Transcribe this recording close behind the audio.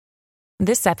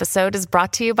This episode is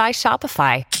brought to you by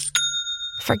Shopify.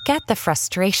 Forget the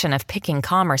frustration of picking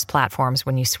commerce platforms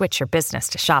when you switch your business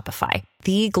to Shopify,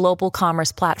 the global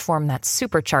commerce platform that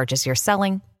supercharges your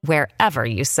selling wherever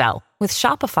you sell. With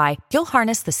Shopify, you'll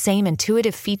harness the same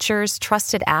intuitive features,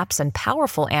 trusted apps, and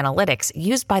powerful analytics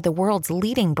used by the world's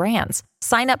leading brands.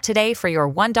 Sign up today for your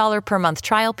 $1 per month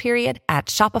trial period at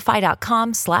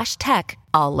shopify.com/tech,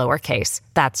 all lowercase.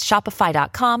 That's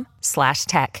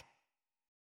shopify.com/tech.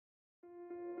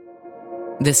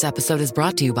 This episode is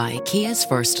brought to you by Kia's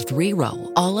first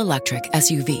 3-row, all-electric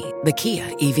SUV, the Kia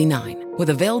EV9,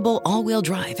 with available all-wheel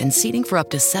drive and seating for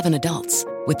up to 7 adults.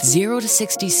 With 0 to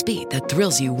 60 speed that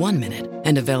thrills you 1 minute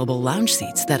and available lounge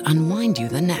seats that unwind you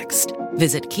the next.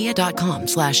 Visit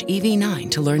kia.com/EV9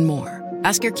 to learn more.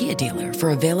 Ask your Kia dealer for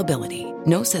availability.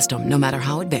 No system, no matter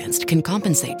how advanced, can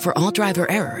compensate for all driver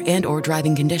error and or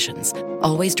driving conditions.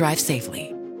 Always drive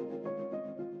safely.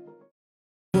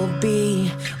 Will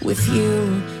be with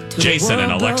you. Jason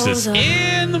and Alexis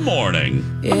in the morning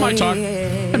on My Talk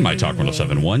and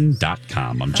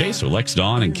MyTalk1071.com. I'm Jason, Lex,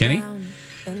 Dawn, and Kenny.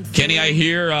 Kenny, I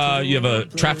hear you have a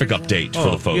traffic update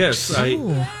for the folks. Yes,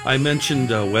 I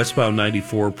mentioned westbound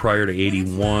 94 prior to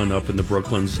 81 up in the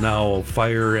Brooklands. Now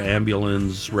fire,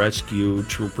 ambulance, rescue,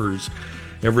 troopers,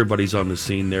 everybody's on the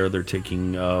scene there. They're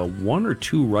taking 1 or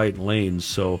 2 right lanes,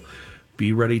 so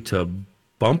be ready to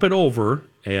bump it over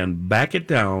and back it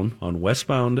down on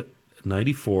westbound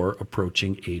 94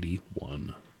 approaching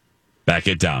 81. Back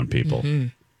it down, people. Mm-hmm.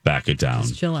 Back it down.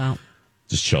 Just chill out.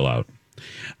 Just chill out.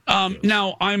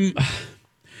 Now, I'm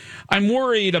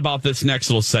worried about this next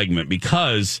little segment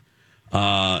because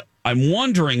I'm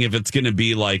wondering if it's going to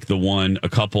be like the one a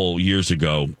couple years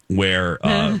ago where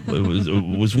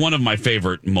it was one of my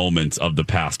favorite moments of the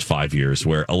past 5 years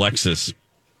where Alexis,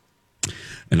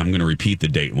 and I'm going to repeat the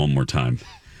date one more time,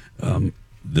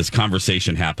 this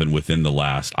conversation happened within the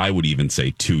last, I would even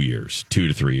say 2 years, 2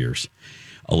 to 3 years.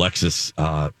 Alexis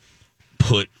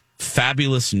put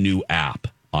fabulous new app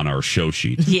on our show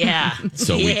sheet. Yeah.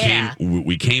 So we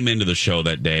came into the show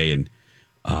that day, and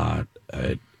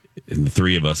the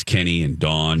three of us, Kenny and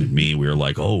Dawn and me, we were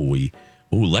like,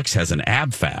 Lex has an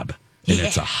ab fab. And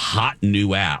it's a hot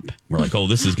new app. We're like,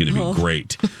 this is going to be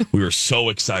great. We were so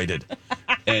excited.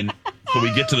 And so we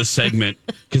get to the segment,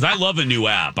 because I love a new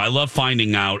app. I love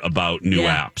finding out about new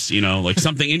apps, like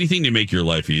anything to make your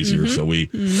life easier.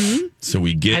 Mm-hmm. So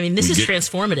we get. This is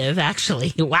transformative,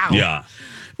 actually. Wow. Yeah.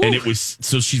 And it was,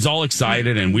 so she's all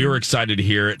excited, and we were excited to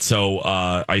hear it. So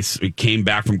I came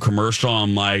back from commercial.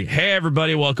 I'm like, hey,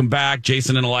 everybody, welcome back.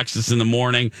 Jason and Alexis in the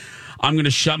morning. I'm going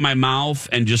to shut my mouth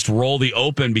and just roll the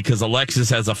open because Alexis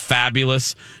has a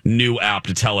fabulous new app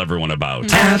to tell everyone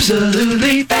about.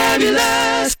 Absolutely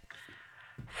fabulous.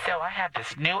 So I have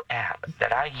this new app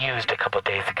that I used a couple of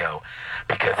days ago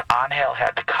because Angel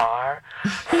had the car,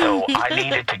 so I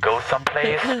needed to go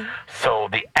someplace. So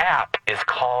the app is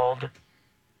called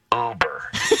Uber.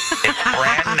 It's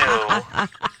brand new.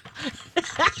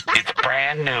 It's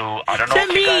brand new. I don't know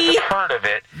if you guys have heard of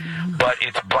it, but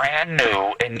it's brand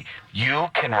new, and you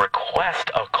can request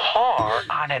a car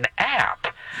on an app.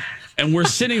 And we're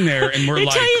sitting there, and we're they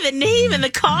like... They tell you the name and the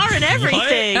car and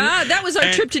everything. That was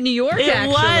our trip to New York, It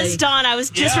was, Dawn. I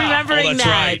was just remembering that's that.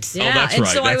 Right. Yeah, that's and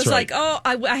right. so I was right. like,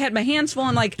 I had my hands full.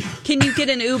 I'm like, can you get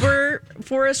an Uber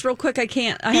for us real quick? I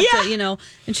can't. I have to,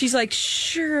 And she's like,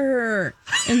 sure.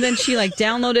 And then she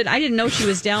downloaded. I didn't know she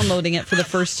was downloading it for the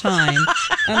first time.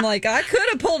 I'm like, I could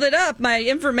have pulled it up. My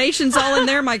information's all in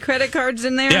there. My credit card's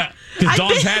in there. Yeah, because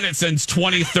Dawn's had it since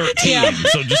 2013.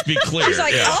 So just be clear. She's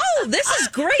like, this is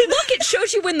great. Look, it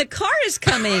shows you when the car is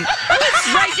coming.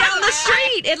 It's right down the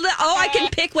street. I can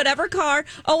pick whatever car.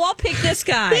 I'll pick this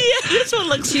guy. Yeah, this one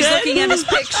looks She's good. looking at his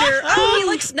picture. He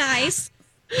looks nice.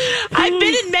 I've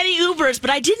been in many Ubers, but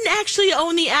I didn't actually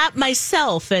own the app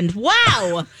myself. And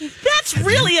wow, that's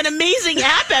really an amazing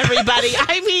app, everybody.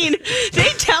 They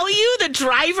tell you the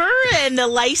driver and the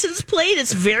license plate.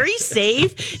 It's very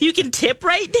safe. You can tip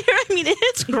right there.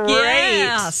 It's great.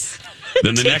 Yes.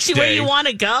 Then the Takes next you day, where you want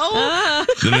to go.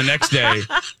 Then the next day,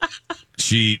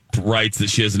 she writes that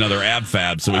she has another ab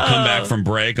fab. So we come back from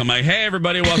break. I'm like, hey,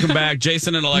 everybody, welcome back.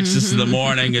 Jason and Alexis in the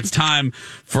morning. It's time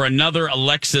for another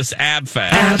Alexis ab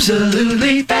fab.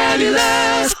 Absolutely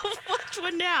fabulous. Which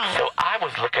one now? So I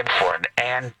was looking for an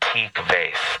antique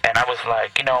vase, and I was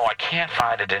like, I can't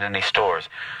find it in any stores.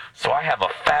 So I have a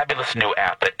fabulous new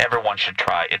app that everyone should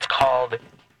try. It's called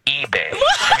eBay. Have you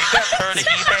guys heard of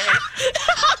eBay?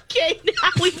 Okay, now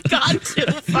we've gone too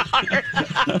far.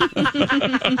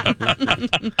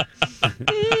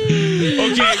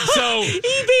 Okay, so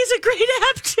eBay's a great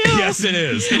app too. yes, it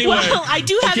is. Anyway, Well, I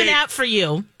do have okay, an app for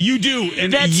you. You do,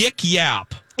 and That's- Yik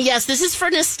Yap. Yes, this is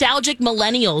for nostalgic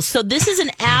millennials. So this is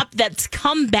an app that's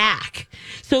come back.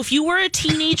 So if you were a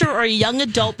teenager or a young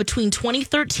adult between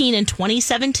 2013 and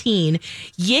 2017,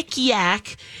 Yik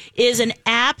Yak is an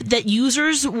app that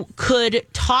users could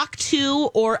talk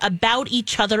to or about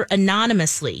each other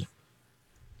anonymously.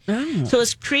 Oh. So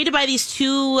it's created by these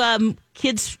two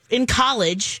kids in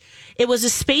college. It was a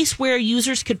space where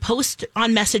users could post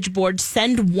on message boards,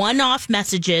 send one-off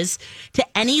messages to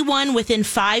anyone within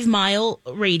 5-mile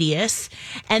radius.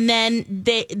 And then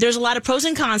there's a lot of pros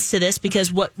and cons to this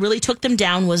because what really took them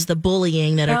down was the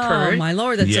bullying that occurred. Oh, my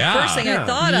Lord. That's Yeah. the first thing I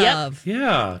thought Yep. of.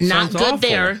 Yeah. Not sounds good awful.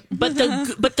 there. But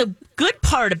the good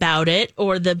part about it,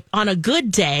 or on a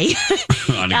good day,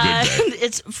 On a good day.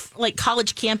 it's like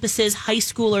college campuses, high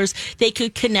schoolers, they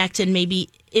could connect and maybe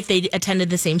if they attended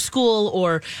the same school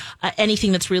or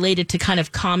anything that's related to kind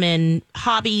of common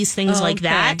hobbies, things like Okay.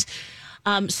 that.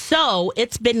 So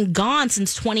it's been gone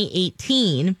since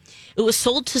 2018. It was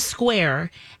sold to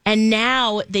Square, and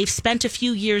now they've spent a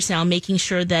few years now making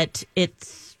sure that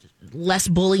it's less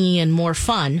bullying and more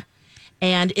fun.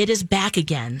 And it is back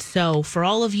again. So for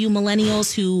all of you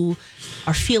millennials who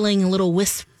are feeling a little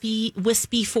wispy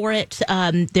for it,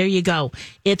 there you go.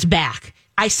 It's back.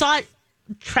 I saw it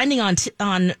trending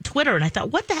on Twitter, and I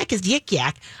thought, what the heck is Yik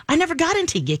Yak? I never got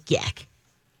into Yik Yak.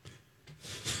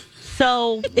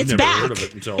 So it's never back. heard of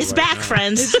it until It's right back, now.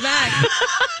 friends. It's back.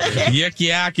 Yik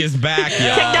Yak is back,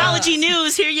 y'all. Technology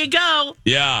news. Here you go.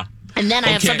 Yeah. And then I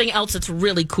have Okay. something else that's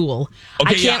really cool. Okay,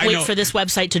 I can't yeah, I wait know. for this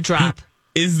website to drop.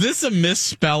 Is this a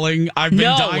misspelling? I've been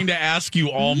No. dying to ask you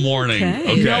all morning.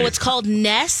 Okay. Okay. No, it's called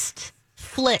Nest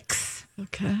Flix.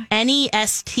 Okay.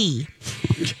 Nest.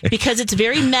 Because it's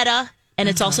very meta and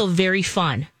it's also very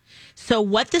fun. So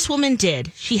what this woman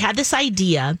did, she had this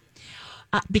idea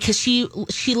because she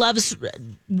loves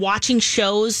watching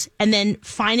shows and then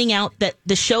finding out that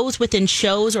the shows within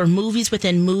shows or movies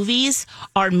within movies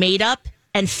are made up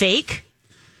and fake.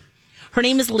 Her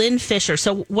name is Lynn Fisher.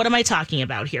 So what am I talking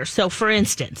about here? So for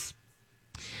instance,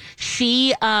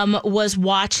 she was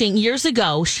watching years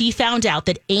ago. She found out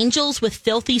that Angels with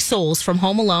Filthy Souls from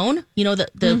Home Alone, you know,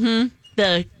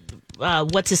 the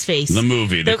what's his face? The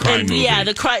movie, the crime movie.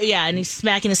 Yeah, and he's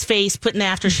smacking his face, putting the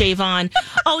aftershave on.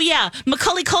 Oh yeah,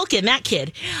 Macaulay Culkin, that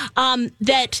kid.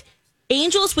 That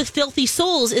Angels with Filthy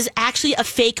Souls is actually a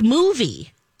fake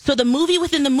movie. So the movie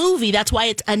within the movie, that's why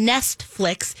it's a Nest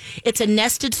Flix. It's a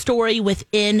nested story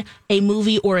within a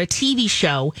movie or a TV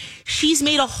show. She's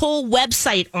made a whole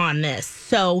website on this.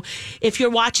 So if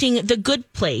you're watching The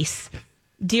Good Place,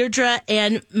 Deirdre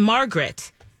and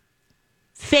Margaret,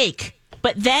 fake.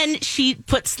 But then she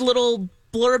puts little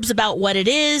blurbs about what it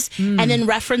is and then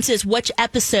references which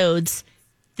episodes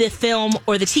the film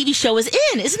or the TV show is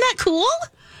in. Isn't that cool?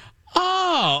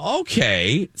 Oh,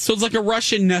 okay. So it's like a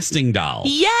Russian nesting doll.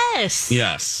 Yes.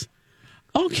 Yes.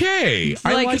 Okay.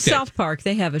 I Like like South it. Park,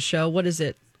 they have a show. What is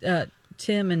it?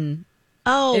 Tim and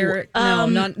Oh, Eric. No,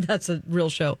 not that's a real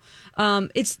show.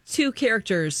 It's two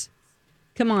characters.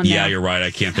 Come on. Yeah, now. you're right.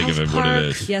 I can't think of it, South what it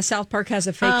Park. is. Yeah, South Park has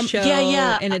a fake show.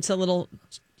 yeah. And it's a little.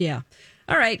 Yeah.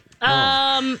 All right.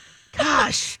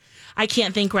 Gosh, I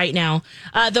can't think right now.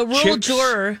 The Rural Chicks.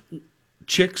 Juror.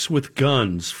 Chicks with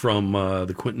Guns from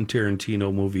the Quentin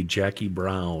Tarantino movie Jackie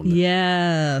Brown.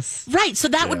 Yes. Right. So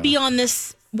that would be on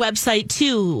this website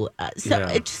too. So Yeah.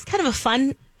 it's just kind of a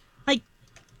fun, like,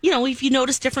 you know, if you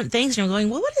notice different things and you're going,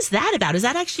 well, what is that about? Is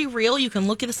that actually real? You can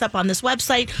look this up on this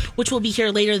website, which will be here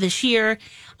later this year,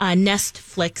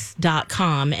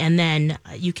 nestflix.com. And then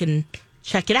you can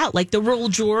check it out. Like The Rural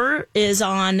Juror is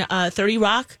on 30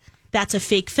 Rock. That's a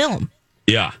fake film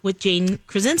Yeah. with Jane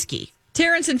Krasinski.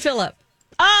 Terrence and Phillip.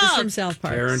 Oh, It's from South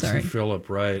Park. Terrence Sorry. and Phillip,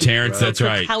 right? Terrence, that's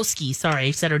right. Krakowski. Sorry,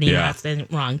 I said her name Yeah. last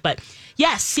wrong. But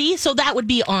yes, see, so that would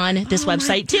be on this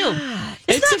website too. Isn't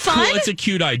It's that a fun? cool, it's a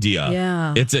cute idea.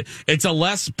 Yeah. It's a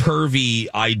less pervy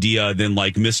idea than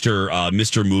like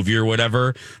Mr. Movie or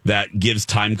whatever that gives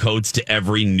time codes to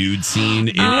every nude scene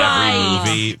in Right.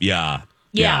 every movie. Yeah.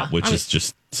 Yeah. Which I mean- is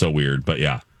just so weird, but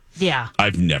yeah. Yeah.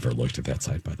 I've never looked at that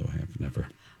site, by the way. I've never.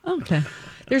 Okay.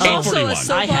 There's Oh, also 41. a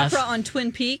soap I have. opera on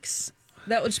Twin Peaks.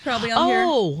 That was probably on here.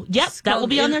 Oh, yep, It's that will called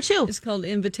be on there too. It's called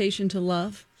Invitation to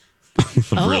Love.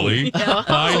 Really?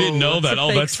 I didn't know that. It's a Oh,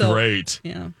 fake that's soap. great.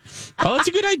 Yeah. Oh, that's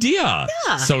a good idea.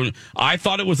 Yeah. So I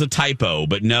thought it was a typo,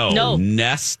 but no. No.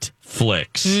 Nest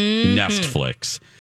Flix. Nest Flix.